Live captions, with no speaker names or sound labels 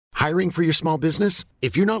Hiring for your small business?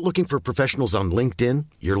 If you're not looking for professionals on LinkedIn,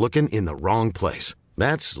 you're looking in the wrong place.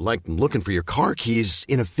 That's like looking for your car keys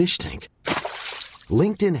in a fish tank.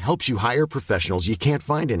 LinkedIn helps you hire professionals you can't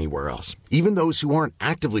find anywhere else, even those who aren't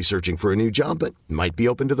actively searching for a new job but might be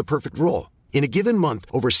open to the perfect role. In a given month,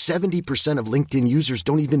 over 70% of LinkedIn users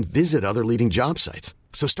don't even visit other leading job sites.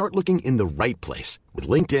 So start looking in the right place. With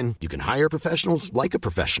LinkedIn, you can hire professionals like a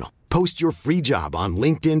professional. Post your free job on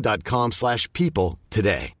linkedin.com/people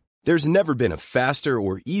today. There's never been a faster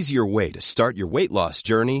or easier way to start your weight loss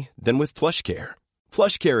journey than with PlushCare.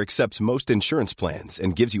 PlushCare accepts most insurance plans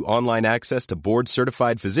and gives you online access to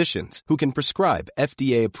board-certified physicians who can prescribe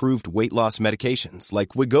FDA-approved weight loss medications like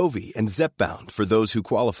Wegovy and Zepbound for those who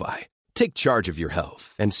qualify. Take charge of your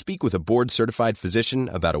health and speak with a board-certified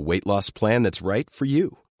physician about a weight loss plan that's right for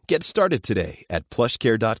you. Get started today at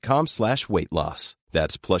plushcare.com/weight loss.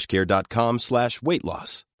 That's plushcare.com/weight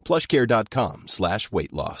loss.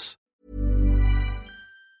 plushcare.com/weight loss.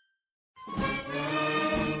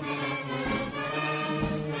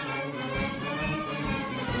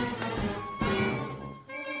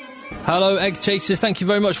 Hello, Eggchasers. Thank you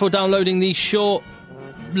very much for downloading the short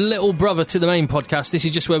little brother to the main podcast. This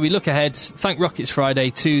is just where we look ahead, thank Ruck it's Friday,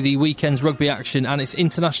 to the weekend's rugby action, and it's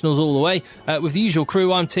internationals all the way. With the usual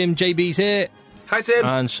crew, I'm Tim, JB's here. Hi, Tim.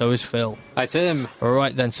 And so is Phil. Hi, Tim. All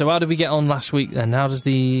right, then. So how did we get on last week, then? How does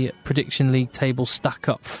the Prediction League table stack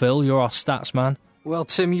up, Phil? You're our stats man. Well,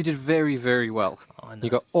 Tim, you did very, very well. You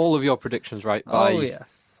got all of your predictions right by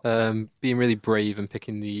being really brave and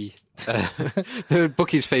picking the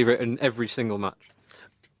bookies' favourite in every single match.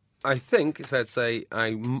 I think it's fair to say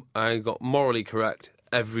I got morally correct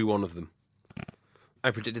every one of them. I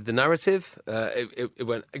predicted the narrative. It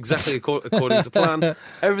went exactly according to plan.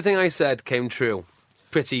 Everything I said came true,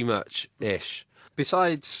 pretty much-ish.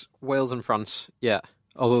 Besides Wales and France, yeah.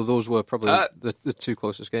 Although those were probably the two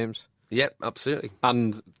closest games. Yep, absolutely.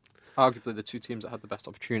 And arguably the two teams that had the best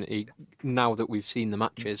opportunity, now that we've seen the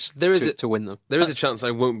matches, to win them. There is a chance I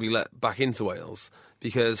won't be let back into Wales,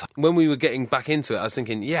 because when we were getting back into it, I was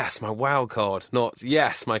thinking, yes, my wild card, not,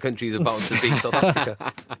 yes, my country's about to beat South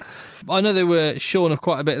Africa. I know they were shorn of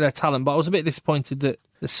quite a bit of their talent, but I was a bit disappointed that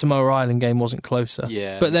the Samoa Island game wasn't closer.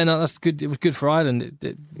 Yeah. But then that's good. It was good for Ireland.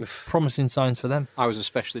 Promising signs for them. I was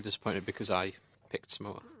especially disappointed because I picked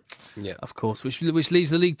Samoa. Yeah, of course. Which leaves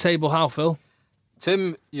the league table how, Phil?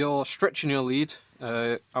 Tim, you're stretching your lead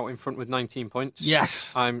out in front with 19 points.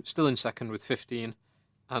 Yes. I'm still in second with 15.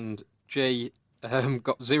 And Jay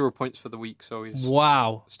got 0 points for the week, so he's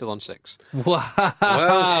still on 6.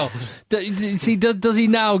 Wow. Does he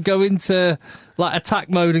now go into like attack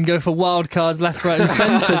mode and go for wild cards left, right and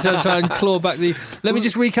centre to try and claw back the... Let me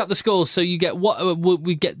just recap the scores. So you get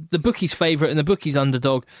we get the bookie's favourite and the bookie's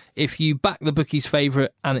underdog. If you back the bookie's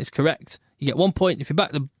favourite and it's correct, you get 1 point. If you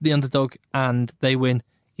back the underdog and they win,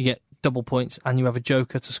 you get double points, and you have a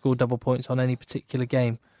joker to score double points on any particular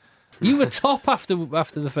game. You were top after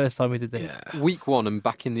the first time we did this. Yeah. Week 1 and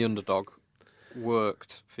backing the underdog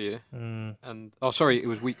worked for you. And it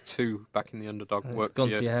was week 2 backing the underdog worked for you. It's gone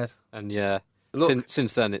to your head. And yeah, look,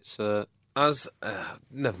 since then it's...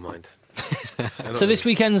 never mind. So this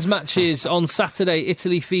weekend's matches on Saturday: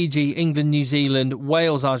 Italy, Fiji, England, New Zealand,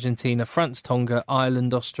 Wales, Argentina, France, Tonga,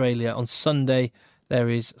 Ireland, Australia. On Sunday there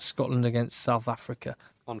is Scotland against South Africa.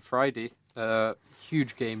 On Friday,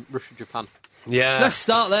 huge game, Russia, Japan. Yeah. Let's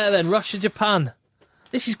start there then. Russia, Japan.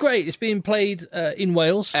 This is great. It's being played in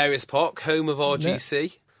Wales. Arias Park, home of RGC.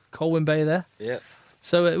 Yeah. Colwyn Bay there. Yeah.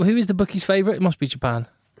 So who is the bookie's favourite? It must be Japan.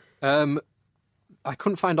 I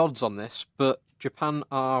couldn't find odds on this, but Japan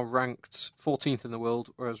are ranked 14th in the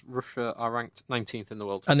world, whereas Russia are ranked 19th in the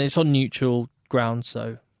world. And it's on neutral ground,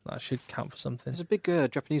 so that should count for something. There's a big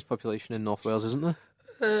Japanese population in North Wales, isn't there?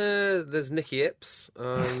 There's Nicky Ipps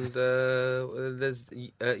and there's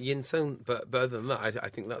Yin Song, but other than that, I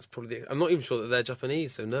think that's probably... I'm not even sure that they're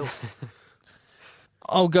Japanese, so no.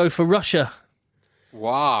 I'll go for Russia.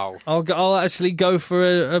 Wow. I'll actually go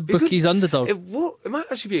for a bookie's underdog. It might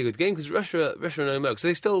actually be a good game, because Russia are no more, because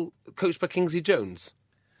they still coached by Kingsley Jones.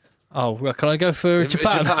 Oh, well, can I go for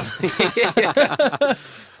Japan?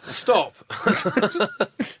 Stop.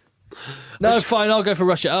 No, fine, I'll go for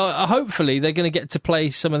Russia. Hopefully they're going to get to play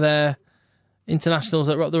some of their internationals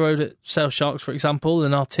that are up the road at Sale Sharks, for example,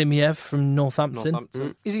 and Artemiev from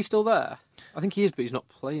Northampton. Is he still there? I think he is, but he's not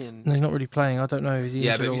playing. No, he's not really playing. I don't know. Is he?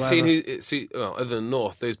 Yeah, but have you seen who... Well, other than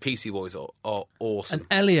North, those PC boys are awesome. And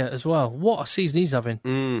Elliott as well. What a season he's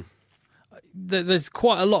having. There's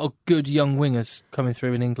quite a lot of good young wingers coming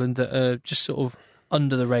through in England that are just sort of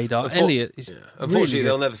under the radar. Elliott is Unfortunately, really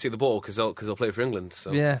they'll never see the ball because they'll play for England.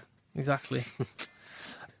 So. Yeah, exactly.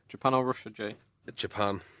 Japan or Russia, Jay?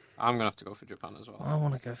 Japan. I'm going to have to go for Japan as well. I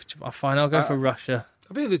want to go for Japan. Fine, I'll go for Russia.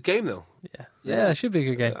 It'll be a good game, though. Yeah, it should be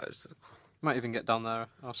a good game. Might even get down there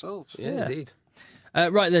ourselves. Yeah, indeed.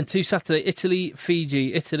 Right then, to Saturday, Italy,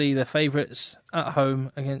 Fiji. Italy, the favourites at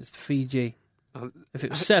home against Fiji. If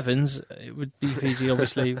it was sevens, it would be Fiji,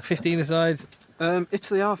 obviously. 15 aside.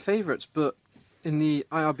 Italy are favourites, but in the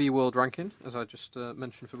IRB World Ranking, as I just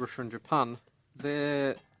mentioned for Russia and Japan,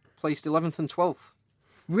 they're placed 11th and 12th.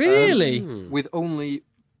 Really? With only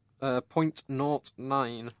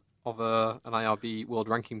 0.09 of an IRB World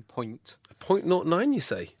Ranking point. 0.09, you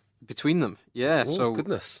say? Between them, yeah. Oh, so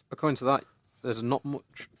goodness. According to that, there's not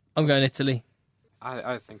much. I'm going Italy.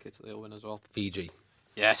 I think Italy will win as well. Fiji.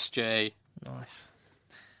 Yes, Jay. Nice.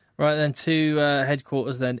 Right then, to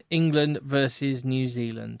headquarters then. England versus New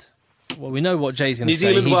Zealand. Well, we know what Jay's going to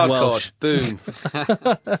say. New Zealand He's wildcard. Welsh.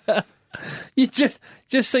 Boom. You just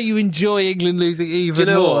so you enjoy England losing even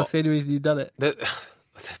know more. what? That's the only reason you've done it.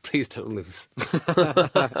 Please don't lose.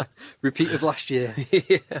 Repeat of last year.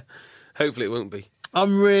 Yeah. Hopefully it won't be.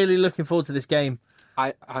 I'm really looking forward to this game.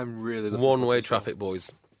 I'm really looking One-way forward to this traffic,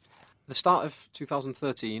 boys. The start of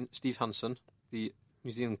 2013, Steve Hansen, the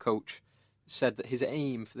New Zealand coach, said that his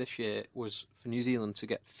aim for this year was for New Zealand to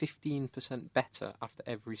get 15% better after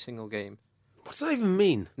every single game. What does that even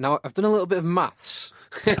mean? Now, I've done a little bit of maths.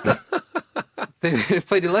 They've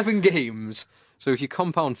played 11 games, so if you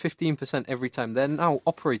compound 15% every time, they're now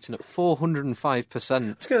operating at 405%.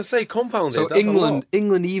 I was going to say compounded. So That's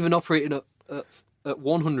England even operating at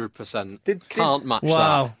 100% can't match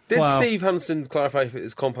that. Did Steve Hansen clarify if it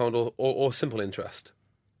is compound or simple interest?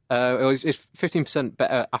 It's 15%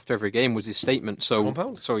 better after every game was his statement. So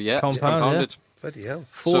Compound? So yeah, it's Compound, compounded. Bloody hell.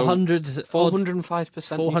 405%.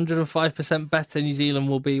 405% better New Zealand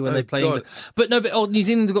will be when Oh, they play God. England. But New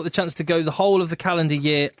Zealand have got the chance to go the whole of the calendar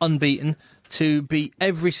year unbeaten, to beat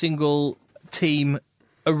every single team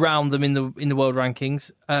around them in the world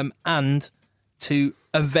rankings, and to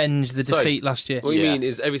avenge the defeat last year. What you mean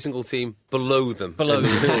is every single team below them. Below in the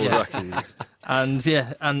them, world yeah. rankings. and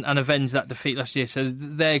avenge that defeat last year. So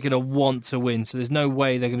they're going to want to win. So there's no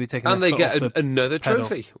way they're going to be taking. And their they foot get off the another pedal.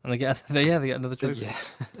 trophy. And they get another trophy. Yeah.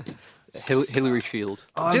 Hillary Shield.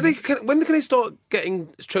 When can they start getting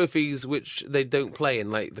trophies which they don't play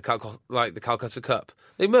in, like the Calcutta Cup?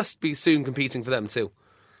 They must be soon competing for them too.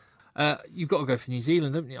 You've got to go for New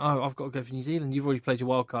Zealand, haven't you? I've got to go for New Zealand. You've already played your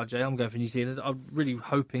wild card, Jay. I'm going for New Zealand. I really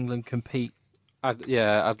hope England compete. I'd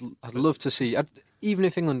love to see. Even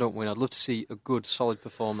if England don't win, I'd love to see a good, solid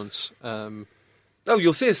performance.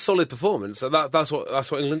 You'll see a solid performance. That's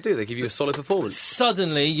what England do. They give you a solid performance.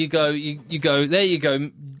 Suddenly, you go. There you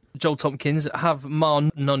go, Joel Tompkins. Have Mar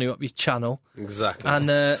Nonu up your channel. Exactly. And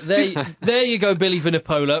there you go, Billy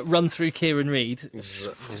Vanapola. Run through Kieran Reid.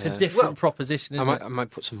 It's a different proposition, isn't it? I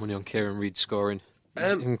might put some money on Kieran Reid scoring.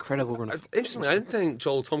 He's an incredible run. Interestingly, I didn't think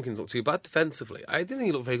Joel Tompkins looked too bad defensively. I didn't think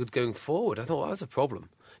he looked very good going forward. I thought that was a problem.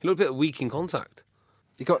 He looked a bit weak in contact.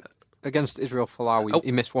 He got against Israel Folau.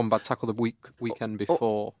 He missed one bad tackle the weekend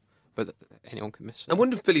before, but anyone can miss it. I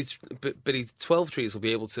wonder if Billy 12 Trees will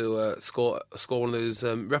be able to score one of those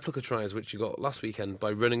replica tries which you got last weekend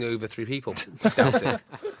by running over 3 people. Doubt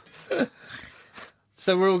it.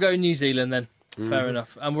 So we're all going New Zealand then. Fair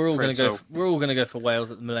enough, and we're all going to go. so. We're all going to go for Wales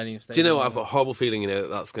at the Millennium Stadium. Do you know what? I've got a horrible feeling.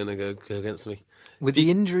 That's going to go against me. With the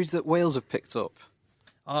injuries that Wales have picked up,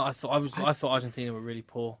 I thought Argentina were really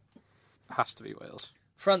poor. it has to be Wales.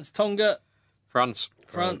 France, Tonga. France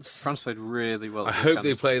France played really well. I hope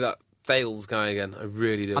they play that Thales guy again. I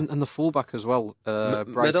really do. and the fullback as well.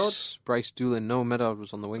 Medard? Bryce Doolin. No, Medard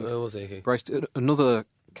was on the wing. Where was he? Bryce, another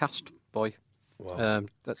cast boy. Wow.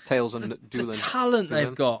 Tails and Doolin. The talent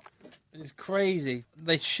they've got is crazy.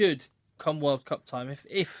 They should, come World Cup time,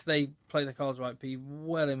 if they play the cards right, be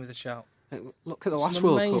well in with a shout. Look at the last Some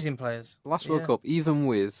World Cup. amazing players. World Cup, even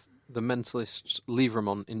with the mentalist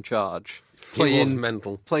Lieberman in charge, He was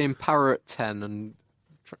mental. playing power at 10 and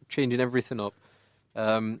changing everything up,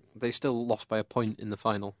 they still lost by a point in the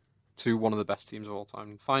final to one of the best teams of all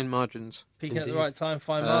time. Fine margins. Peaking at the right time,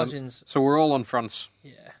 fine margins. So we're all on France.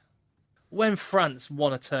 Yeah. When France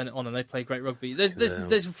want to turn it on and they play great rugby, there's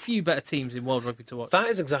a few better teams in world rugby to watch. That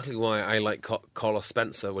is exactly why I like Carlos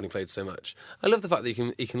Spencer when he played so much. I love the fact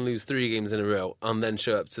that he can lose 3 games in a row and then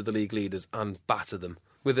show up to the league leaders and batter them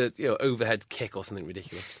with a overhead kick or something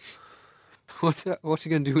ridiculous. What's he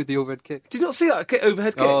going to do with the overhead kick? Did you not see that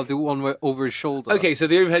overhead kick? Oh, the one over his shoulder. Okay, so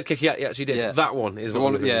the overhead kick he actually did. Yeah. That one is The what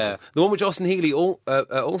one- I'm referring yeah. to. The one which Austin Healey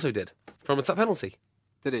also did from a tap penalty.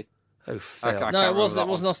 Did he? Oh, I fail. can't No, it remember wasn't. that It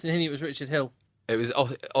wasn't one. Austin Heaney. It was Richard Hill. It was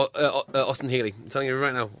Austin Healey. I'm telling you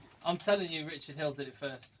right now. I'm telling you, Richard Hill did it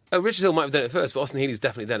first. Oh, Richard Hill might have done it first, but Austin Healey's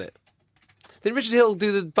definitely done it. Did Richard Hill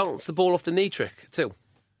do the bounce the ball off the knee trick too?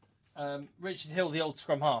 Richard Hill, the old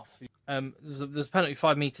scrum half. There's a penalty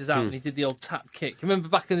 5 metres out, and he did the old tap kick. Remember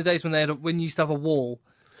back in the days when you used to have a wall?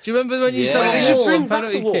 Do you remember when you used to have a wall and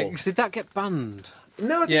penalty kicks? Did that get banned?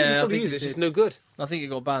 No, I think you still use it. It's just no good. I think it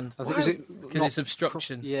got banned. Because it's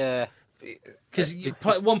obstruction. Yeah. Because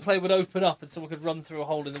one player would open up and someone could run through a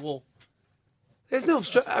hole in the wall. There's no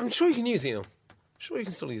obstruction. I'm sure you can use it, I'm sure you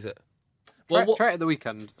can still use it. Try it at the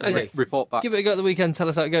weekend. Okay. Report back. Give it a go at the weekend. Tell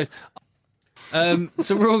us how it goes.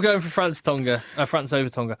 So we're all going for France over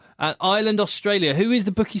Tonga. And Ireland, Australia. Who is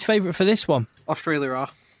the bookies' favourite for this one? Australia are.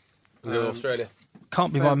 I'm going Australia.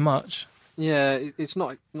 Can't be by much. Yeah, it's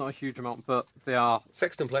not a huge amount, but they are.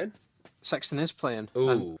 Sexton playing? Sexton is playing. Ooh.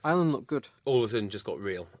 And Ireland look good. All of a sudden just got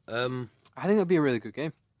real. I think it'll be a really good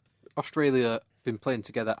game. Australia been playing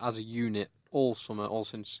together as a unit all summer, all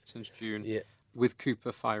since June. Yeah. With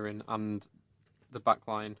Cooper firing and the back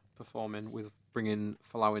line performing, with bringing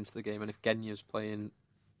Folau into the game, and if Genya's playing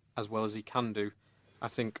as well as he can do, I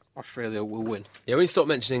think Australia will win. Yeah, when you stop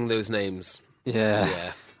mentioning those names.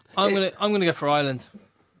 Yeah. I'm gonna go for Ireland.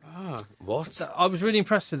 What? I was really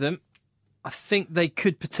impressed with them. I think they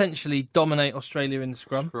could potentially dominate Australia in the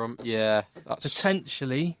scrum. Yeah, that's...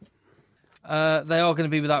 Potentially. They are going to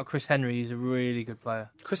be without Chris Henry, who's a really good player.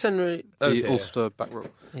 Chris Henry? The Ulster back row.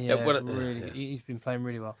 He's been playing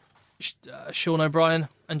really well. Sean O'Brien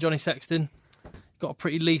and Johnny Sexton. Got a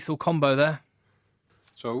pretty lethal combo there.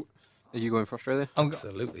 So, are you going for Australia?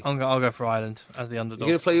 Absolutely. I'll go for Ireland as the underdog. You're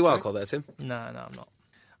going to play your wild card there, Tim? No, I'm not.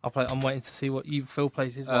 I'm waiting to see what Phil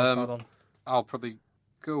plays his wild card on. I'll probably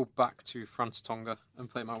go back to France-Tonga and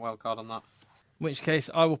play my wild card on that. In which case,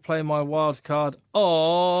 I will play my wild card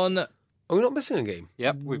on... Are we not missing a game?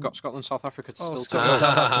 Yep, we've got Scotland-South Africa to still Scotland,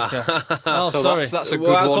 South Africa. So sorry. That's a good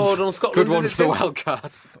one. On Scotland, good one for the wild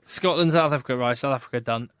card. Scotland, South Africa, right? South Africa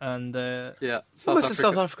done. And yeah, what must the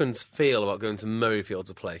South Africans feel about going to Murrayfield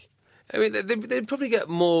to play? I mean, they'd probably get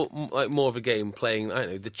more of a game playing, I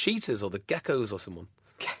don't know, the Cheetahs or the Geckos or someone.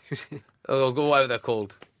 Or whatever they're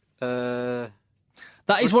called.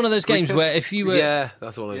 That is one of those games where if you were... Yeah,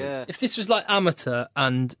 that's one of them. If this was like amateur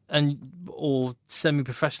and or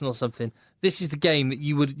semi-professional or something, this is the game that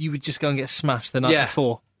you would just go and get smashed the night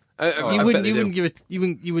before. You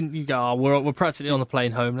wouldn't go, oh, we're practically on the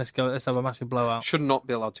plane home, let's have a massive blowout. Should not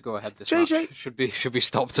be allowed to go ahead this match. Should be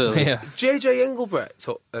stopped early. Yeah. JJ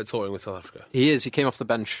Engelbrett touring with South Africa. He is. He came off the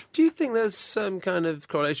bench. Do you think there's some kind of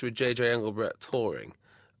correlation with JJ Engelbrett touring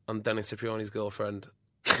and Danny Cipriani's girlfriend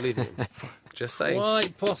leaving him? Just saying.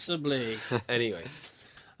 Quite possibly. Anyway.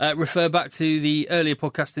 Refer back to the earlier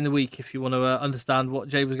podcast in the week if you want to understand what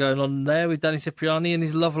Jay was going on there with Danny Cipriani and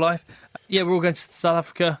his love life. Yeah, we're all going to South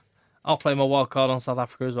Africa. I'll play my wild card on South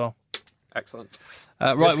Africa as well. Excellent.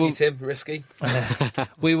 Risky, Tim. Risky.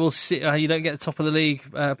 We will see. You don't get the top of the league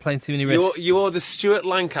playing too many risks. You are the Stuart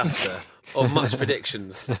Lancaster of match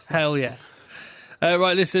predictions. Hell yeah.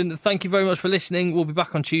 Right, listen, thank you very much for listening. We'll be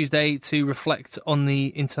back on Tuesday to reflect on the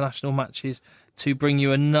international matches, to bring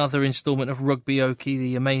you another instalment of Rugby Oki,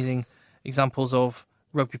 the amazing examples of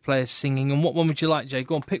rugby players singing. And what one would you like, Jay?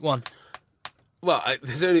 Go on, pick one. Well,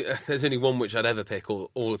 there's only one which I'd ever pick all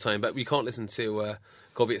the time, but we can't listen to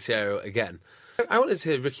Colby at Sierra again. I wanted to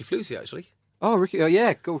hear Ricky Flutie, actually. Oh, Ricky,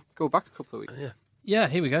 yeah, go back a couple of weeks. Yeah,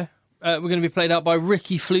 here we go. We're going to be played out by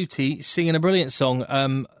Ricky Flutie singing a brilliant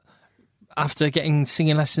song after getting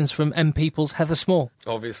singing lessons from M People's Heather Small.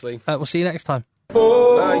 Obviously. We'll see you next time.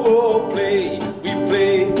 Oh, play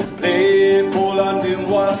for London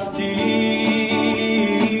was team.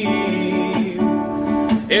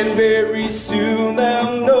 And very soon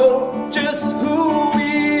they'll know just who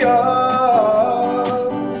we are.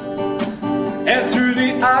 And through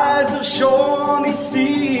the eyes of Sean he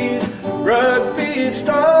sees rugby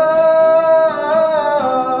stars.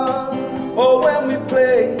 Oh, when we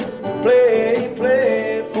play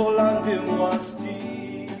for London was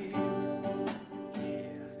team.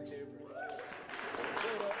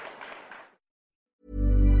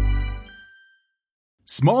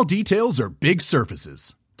 Small details are big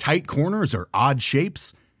surfaces. Tight corners are odd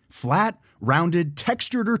shapes. Flat, rounded,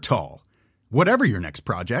 textured, or tall. Whatever your next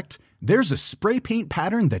project, there's a spray paint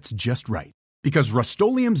pattern that's just right. Because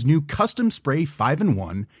Rust-Oleum's new Custom Spray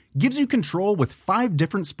 5-in-1 gives you control with 5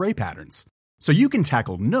 different spray patterns. So you can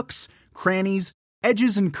tackle nooks, crannies,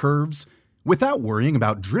 edges, and curves without worrying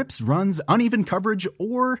about drips, runs, uneven coverage,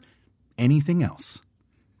 or anything else.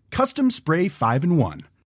 Custom Spray 5-in-1.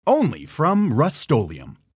 Only from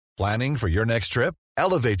Rust-Oleum. Planning for your next trip?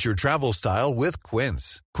 Elevate your travel style with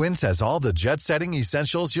Quince. Quince has all the jet-setting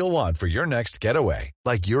essentials you'll want for your next getaway,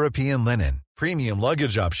 like European linen, premium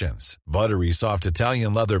luggage options, buttery soft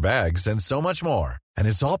Italian leather bags, and so much more. And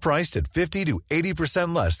it's all priced at 50 to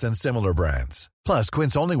 80% less than similar brands. Plus,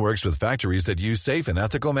 Quince only works with factories that use safe and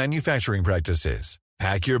ethical manufacturing practices.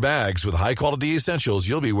 Pack your bags with high-quality essentials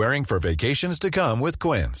you'll be wearing for vacations to come with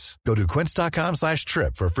Quince. Go to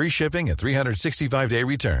quince.com/trip for free shipping and 365-day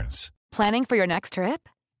returns. Planning for your next trip?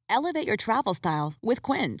 Elevate your travel style with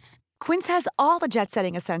Quince. Quince has all the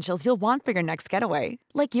jet-setting essentials you'll want for your next getaway,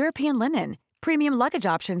 like European linen, premium luggage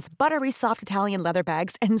options, buttery soft Italian leather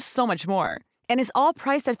bags, and so much more. And is all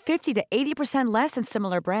priced at 50 to 80% less than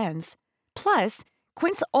similar brands. Plus,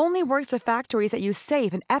 Quince only works with factories that use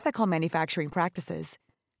safe and ethical manufacturing practices.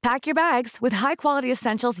 Pack your bags with high-quality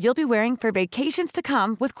essentials you'll be wearing for vacations to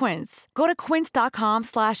come with Quince. Go to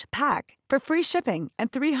quince.com/pack for free shipping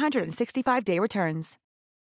and 365-day returns.